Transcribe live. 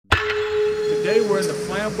Today we're in the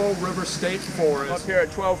Flambeau River State Forest. Up here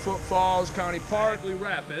at 12 Foot Falls County Park.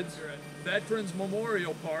 Rapids, Veterans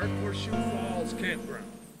Memorial Park, Horseshoe Falls Campground.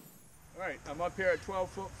 All right, I'm up here at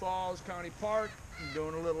 12 Foot Falls County Park. I'm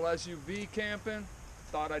doing a little SUV camping.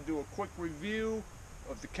 Thought I'd do a quick review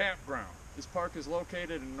of the campground. This park is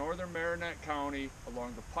located in Northern Marinette County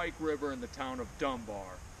along the Pike River in the town of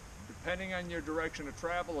Dunbar. Depending on your direction of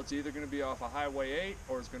travel, it's either going to be off of Highway 8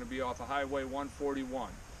 or it's going to be off of Highway 141.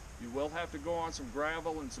 You will have to go on some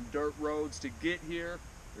gravel and some dirt roads to get here.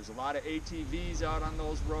 There's a lot of ATVs out on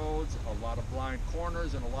those roads, a lot of blind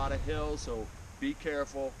corners and a lot of hills, so be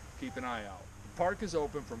careful, keep an eye out. The park is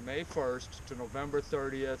open from May 1st to November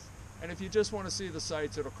 30th, and if you just want to see the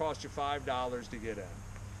sights, it'll cost you $5 to get in.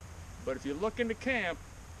 But if you're looking to camp,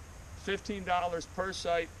 $15 per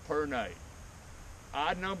site per night.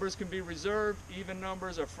 Odd numbers can be reserved, even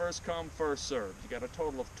numbers are first come, first served. You got a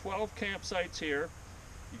total of 12 campsites here.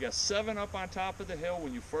 You got 7 up on top of the hill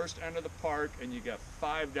when you first enter the park, and you got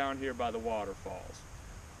 5 down here by the waterfalls.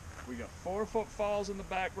 We got 4 Foot Falls in the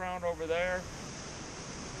background over there.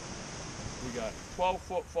 We got 12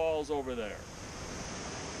 Foot Falls over there.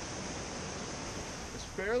 There's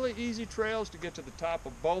fairly easy trails to get to the top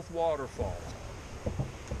of both waterfalls.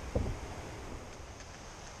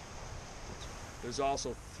 There's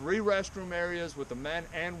also 3 restroom areas with the men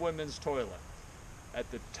and women's toilet. At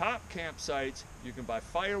the top campsites, you can buy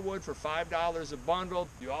firewood for $5 a bundle.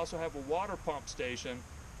 You also have a water pump station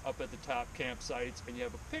up at the top campsites, and you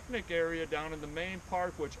have a picnic area down in the main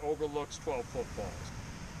park which overlooks 12 Foot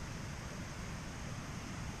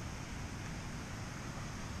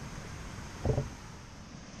Falls.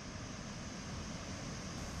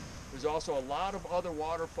 There's also a lot of other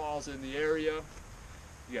waterfalls in the area.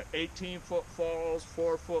 You got 18 Foot Falls,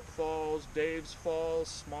 4 Foot Falls, Dave's Falls,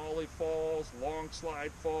 Smalley Falls, Long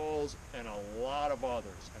Slide Falls, and a lot of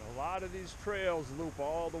others. And a lot of these trails loop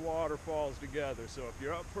all the waterfalls together, so if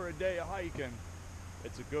you're up for a day of hiking,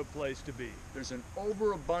 it's a good place to be. There's an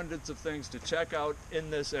overabundance of things to check out in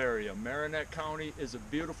this area. Marinette County is a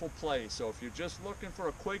beautiful place, so if you're just looking for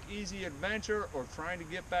a quick, easy adventure or trying to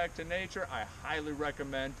get back to nature, I highly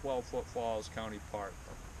recommend 12 Foot Falls County Park.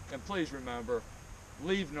 And please remember,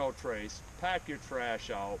 leave no trace, pack your trash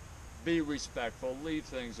out, be respectful, leave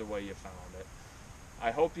things the way you found it. I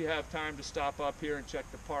hope you have time to stop up here and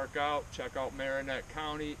check the park out, check out Marinette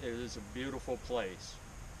County. It is a beautiful place.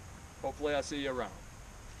 Hopefully I'll see you around.